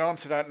get on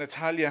to that.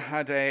 Natalia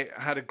had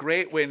a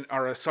great win,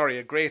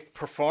 a great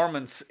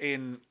performance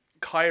in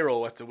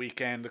Cairo at the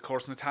weekend. Of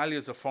course, Natalia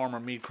is a former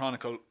Meath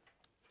Chronicle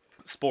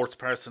sports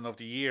person of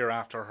the year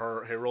after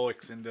her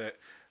heroics in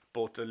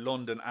both the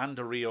London and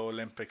the Rio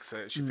Olympics.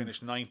 She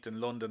finished 9th in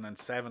London and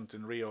 7th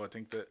in Rio. I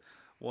think that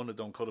one of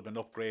them could have been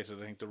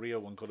upgraded. I think the Rio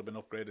one could have been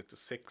upgraded to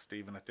 6th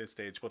even at this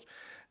stage. But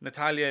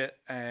Natalia,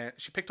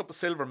 she picked up a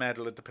silver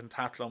medal at the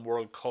Pentathlon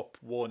World Cup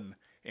 1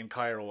 in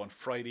Cairo on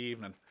Friday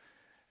evening.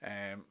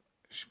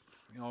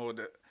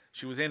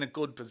 She was in a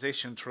good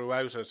position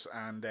throughout it,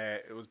 and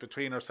it was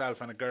between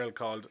herself and a girl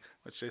called,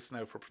 what's this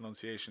now for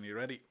pronunciation, are you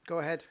ready? Go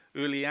ahead.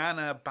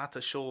 Uliana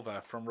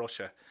Batashova from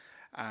Russia.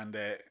 And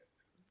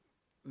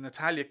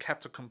Natalia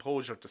kept her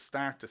composure to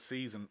start the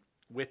season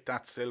with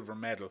that silver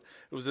medal.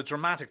 It was a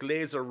dramatic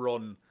laser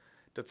run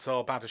that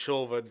saw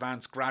Batashova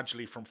advance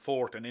gradually from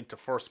 4th and into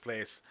 1st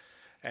place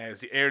as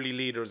the early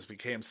leaders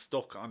became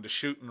stuck on the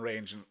shooting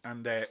range.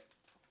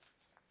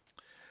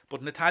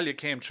 But Natalia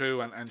came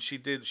through and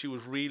she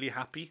was really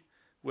happy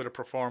with her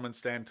performance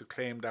then to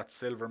claim that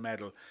silver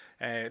medal.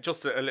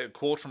 Just a little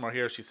quote from her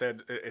here. She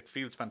said, "It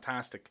feels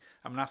fantastic.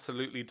 I'm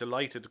absolutely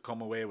delighted to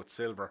come away with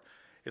silver.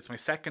 It's my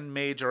second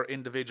major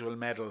individual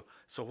medal,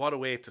 so what a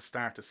way to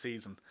start the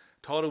season.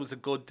 Thought it was a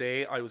good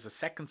day. I was a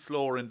second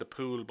slower in the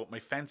pool, but my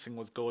fencing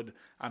was good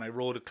and I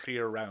rode a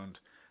clear round.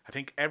 I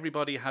think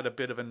everybody had a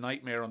bit of a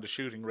nightmare on the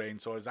shooting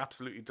range, so I was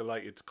absolutely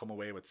delighted to come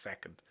away with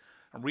second.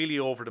 I'm really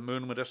over the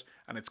moon with it,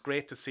 and it's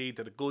great to see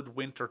that a good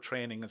winter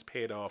training has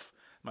paid off.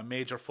 My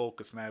major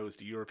focus now is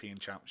the European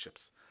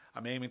Championships.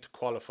 I'm aiming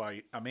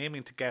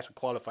to get a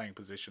qualifying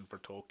position for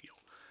Tokyo.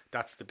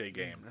 That's the big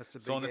aim."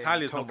 So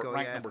Natalia's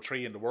ranked number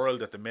 3 in the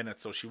world at the minute,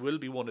 so she will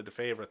be one of the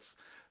favourites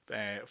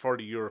for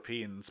the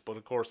Europeans. But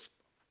of course,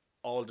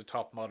 all the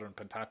top modern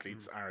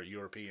pentathletes are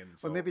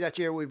Europeans. So. Well, maybe that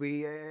year we'll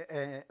be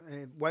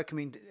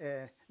welcoming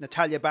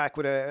Natalia back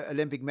with an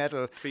Olympic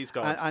medal. Please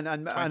God.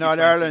 And All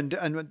Ireland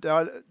and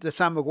the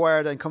Sam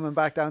Maguire then coming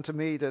back down to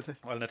me.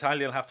 Well,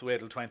 Natalia will have to wait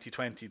till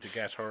 2020 to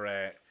get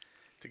her.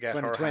 To get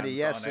 2020,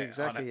 her hands yes,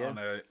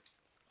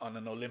 on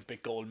an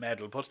Olympic gold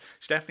medal, but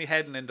she's definitely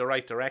heading in the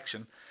right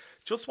direction.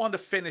 Just want to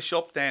finish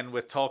up then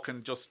with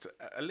talking just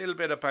a little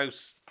bit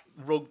about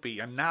rugby,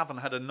 and Navan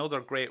had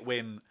another great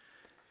win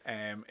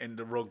in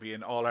the rugby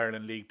in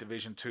All-Ireland League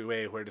Division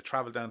 2A, where they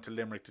travelled down to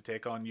Limerick to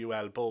take on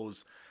UL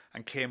Bows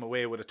and came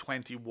away with a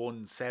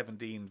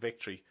 21-17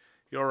 victory.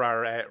 You're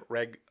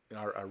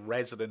our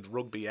resident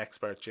rugby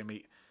expert,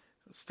 Jimmy.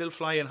 Still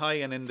flying high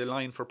and in the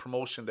line for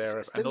promotion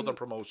there, another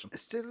promotion.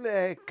 Still,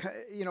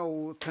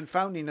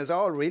 confounding us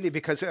all, really,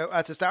 because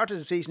at the start of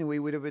the season we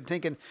would have been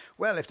thinking,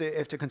 well, if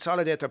they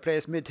consolidate their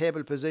place,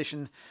 mid-table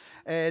position,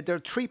 they're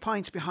 3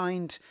 points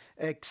behind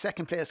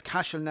second place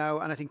Cashel now,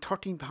 and I think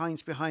 13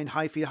 points behind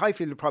Highfield.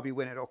 Highfield will probably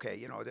win it,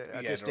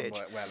 at this stage.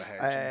 Well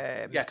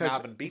ahead.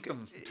 Navan beat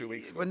them 2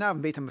 weeks ago. Well,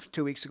 Navan beat them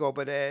 2 weeks ago,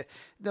 but the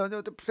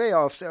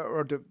playoffs,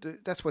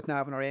 that's what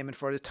Navan are aiming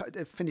for,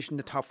 finishing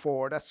the top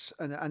 4.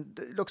 And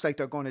it looks like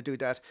they're going to do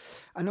that.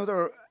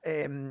 Another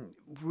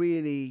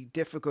really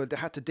difficult, they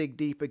had to dig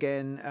deep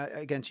again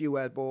against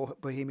UL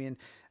Bohemian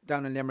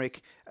down in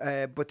Limerick,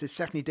 but they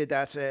certainly did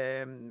that.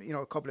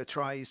 A couple of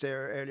tries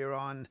there earlier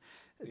on.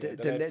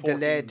 They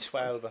led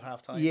 12 at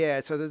half time.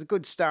 Yeah, so there's a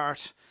good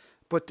start,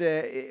 But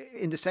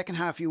in the second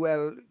half,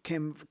 UL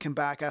came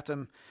back at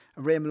them.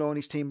 And Ray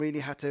Maloney's team really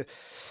had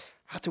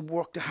to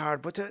work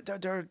hard, but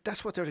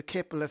that's what they're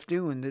capable of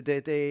doing.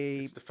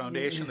 It's the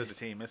foundation of the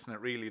team, isn't it?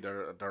 Really,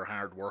 their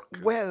hard work.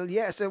 Well,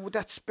 yes,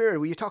 that spirit.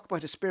 Well, you talked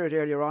about the spirit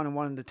earlier on in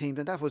one of the teams,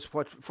 and that was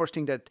what first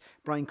thing that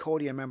Brian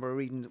Cody, I remember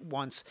reading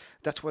once.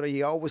 That's what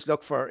he always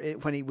looked for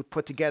when he would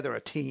put together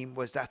a team,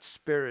 was that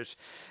spirit.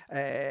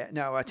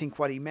 Now, I think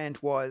what he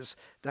meant was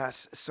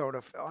that sort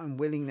of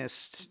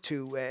unwillingness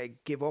to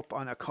give up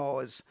on a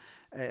cause.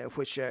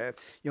 Which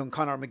young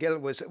Conor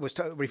McGill was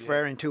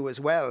referring to as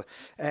well.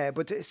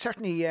 But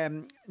certainly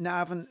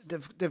Navan,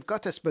 they've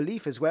got this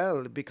belief as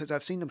well, because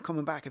I've seen them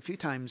coming back a few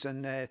times,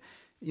 and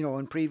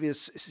in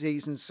previous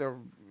seasons, or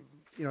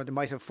they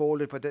might have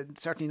folded, but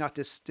certainly not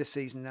this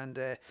season, and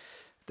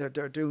they're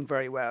doing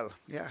very well.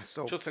 Yeah.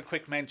 So just a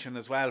quick mention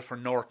as well for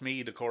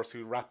Northmead, of course,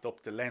 who wrapped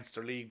up the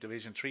Leinster League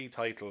Division 3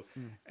 title.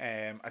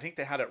 I think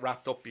they had it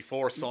wrapped up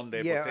before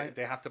Sunday, but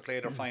they had to play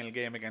their final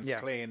game against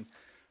Clane.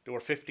 They were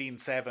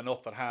 15-7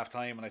 up at half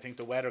time, and I think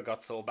the weather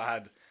got so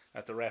bad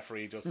that the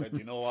referee just said,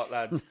 you know what,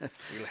 lads,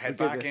 we'll head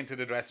back into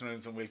the dressing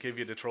rooms and we'll give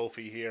you the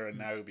trophy here and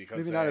now, because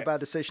maybe not a bad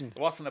decision. It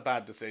wasn't a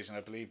bad decision.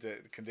 I believe the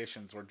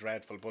conditions were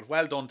dreadful, but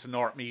well done to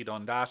Northmead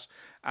on that.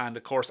 And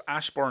of course,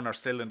 Ashbourne are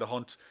still in the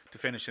hunt to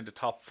finish in the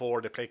top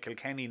 4. They play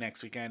Kilkenny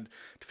next weekend.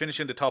 To finish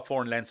in the top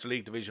 4 in Leinster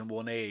League Division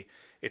 1A,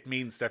 it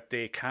means that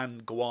they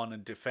can go on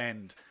and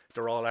defend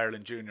their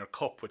All-Ireland Junior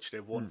Cup, which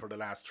they've won for the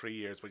last 3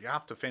 years, but you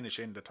have to finish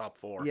in the top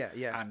 4.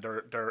 Yeah. And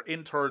they're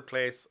in third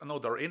place. No,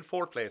 they're in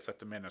fourth place at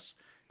the minute.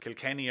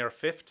 Kilkenny are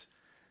 5th.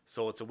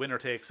 So it's a winner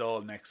takes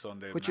all next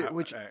Sunday.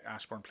 Which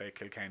Ashbourne play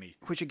Kilkenny.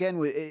 Which again,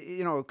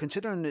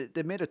 considering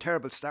they made a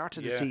terrible start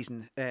to the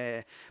season,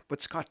 but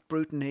Scott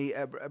Broughton,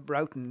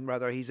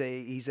 he's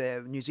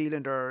a New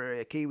Zealander,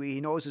 a Kiwi.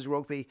 He knows his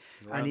rugby.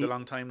 Around a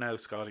long time now,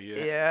 Scotty.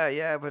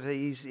 Yeah, but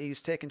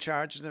he's taken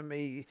charge of them.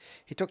 He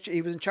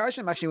was in charge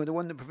of them actually when they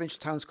won the Provincial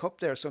Towns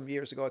Cup there some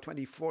years ago,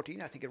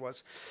 2014 I think it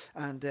was,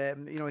 and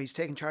he's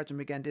taken charge of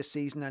them again this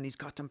season, and he's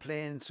got them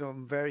playing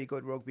some very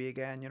good rugby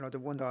again. They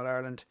won All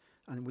Ireland.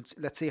 And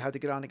let's see how they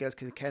get on against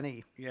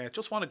Kilkenny. Yeah,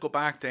 just want to go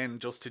back then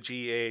just to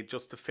GA,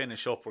 just to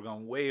finish up. We're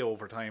going way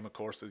over time, of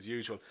course, as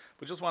usual.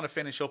 But just want to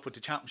finish up with the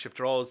championship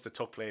draws that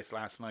took place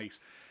last night.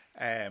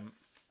 I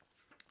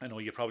know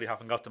you probably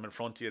haven't got them in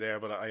front of you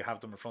there, but I have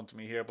them in front of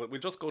me here. But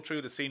we'll just go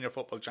through the Senior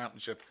Football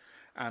Championship.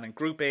 And in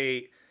Group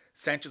A,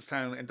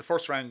 Seneschalstown, in the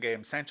first round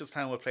game,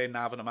 Seneschalstown will play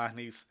Navan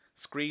O'Mahony's,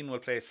 Screen will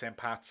play St.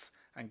 Pat's,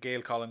 and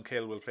Gael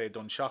Columkill will play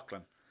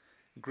Dunshaughlin.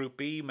 In Group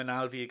B,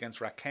 Manalvi against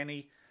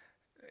Rathkenny.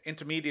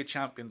 Intermediate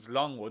champions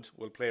Longwood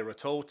will play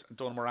Ratoath, and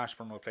Dunmore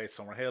Ashbourne will play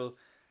Summerhill.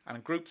 And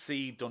in Group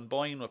C,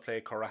 Dunboyne will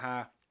play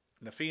Curraha,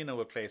 Nafina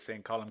will play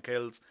St.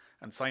 Columkills,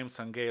 and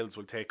Simonstown Gales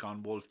will take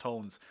on Wolf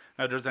Tones.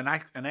 Now there's an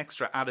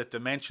extra added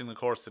dimension, of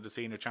course, to the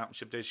Senior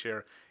Championship this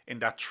year, in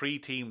that 3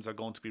 teams are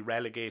going to be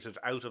relegated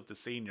out of the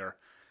Senior,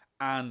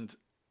 and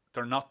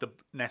they're not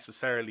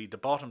necessarily the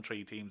bottom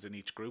 3 teams in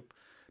each group.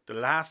 The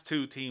last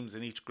 2 teams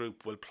in each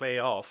group will play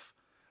off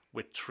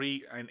with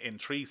 3 in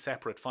 3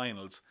 separate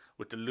finals,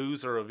 with the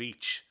loser of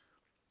each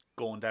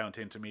going down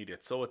to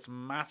intermediate. So it's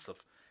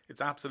massive. It's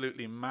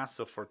absolutely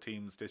massive for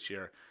teams this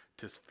year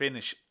to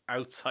finish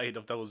outside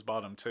of those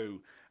bottom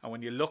 2. And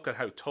when you look at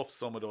how tough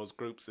some of those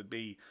groups would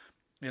be,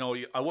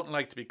 I wouldn't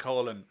like to be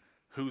calling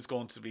who's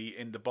going to be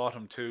in the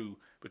bottom 2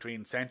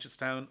 between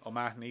Seneschalstown,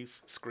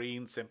 O'Mahony's,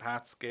 Screen, St.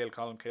 Pat's, Gael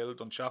Columkill,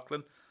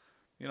 Dunshaughlin.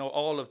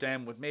 All of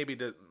them, with maybe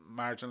the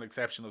marginal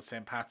exception of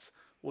St. Pat's,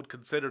 would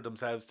consider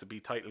themselves to be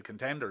title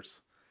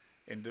contenders.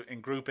 In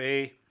Group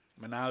A,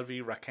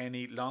 Manalvi,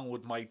 Rathkenny,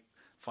 Longwood might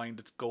find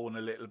it going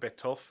a little bit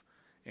tough.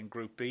 In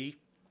Group B,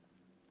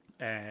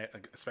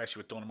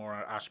 especially with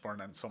Dunmore,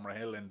 Ashbourne and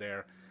Summerhill in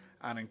there.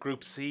 And in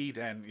Group C,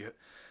 then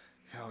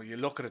you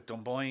look at it: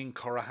 Dunboyne,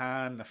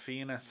 Currahan,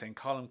 Nafina, St.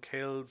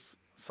 Columkills,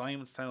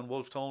 Simonstown,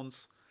 Wolf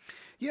Tones.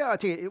 Yeah, I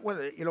think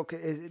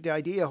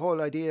the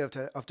whole idea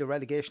of the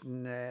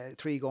relegation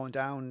 3 going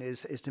down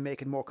is to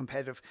make it more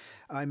competitive.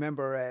 I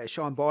remember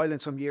Sean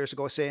Boylan some years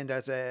ago saying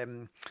that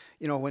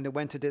when they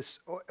went to this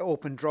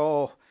open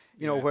draw,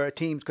 where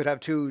teams could have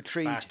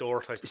 2-3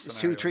 backdoor type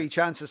scenario, 2-3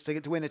 chances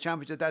to win a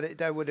championship,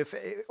 that would have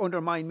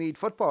undermined Meath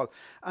football.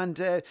 And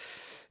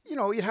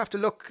you'd have to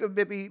look.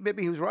 Maybe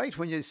he was right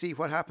when you see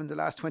what happened the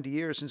last 20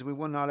 years since we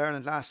won All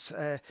Ireland last.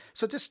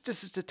 So this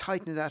is to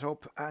tighten that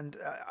up, and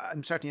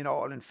I'm certainly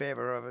all in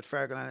favour of it,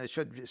 Fergal, and it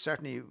should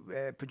certainly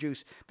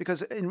produce,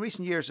 because in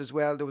recent years as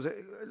well there was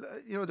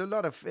there were a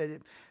lot of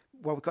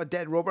what we call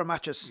dead rubber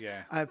matches,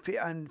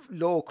 and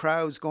low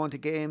crowds going to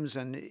games,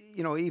 and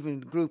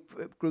even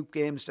group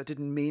games that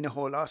didn't mean a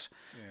whole lot,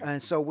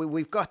 and so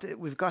we've got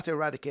to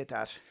eradicate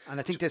that, and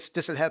I think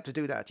this will help to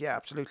do that. Yeah,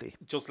 absolutely.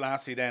 Just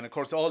lastly, then, of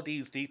course, all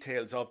these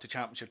details of the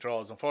championship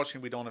draws,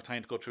 unfortunately we don't have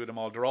time to go through them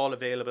all. They're all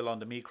available on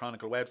the Meath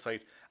Chronicle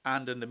website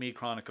and in the Meath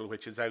Chronicle,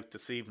 which is out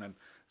this evening,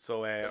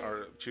 so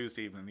or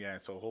Tuesday evening,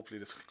 so hopefully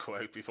this will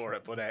go out before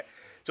it. But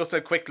just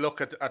a quick look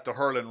at the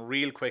hurling,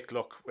 real quick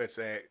look with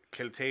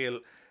Kiltale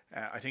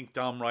I think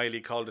Dom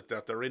Riley called it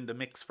that they're in the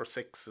mix for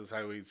 6 is how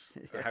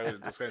how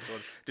it describes it. So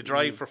the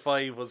drive for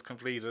 5 was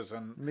completed,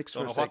 and Mix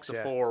don't for know what 6,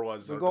 the 4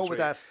 was. We'll or go the with 3.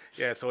 that.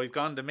 Yeah, so he's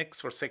gone the mix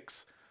for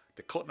 6.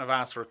 They couldn't have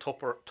asked for a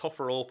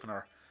tougher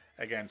opener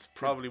against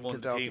probably one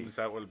of the Kildalkey. teams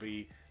that will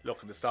be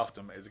looking to stop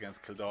them is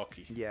against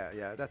Kildalkey.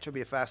 Yeah, that should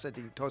be a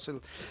fascinating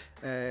tussle.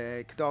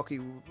 Kildalkey,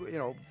 you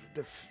know,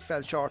 they've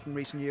fell short in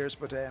recent years,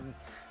 but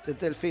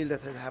they'll feel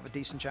that they'll have a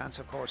decent chance,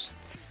 of course.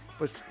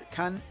 But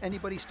can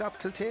anybody stop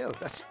Kiltale?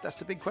 That's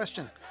the big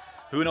question.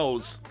 Who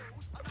knows?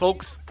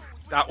 Folks,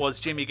 that was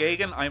Jimmy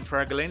Gagan. I'm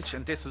Fergal Lynch,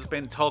 and this has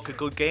been Talk a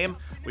Good Game.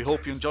 We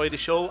hope you enjoyed the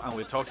show, and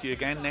we'll talk to you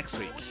again next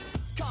week.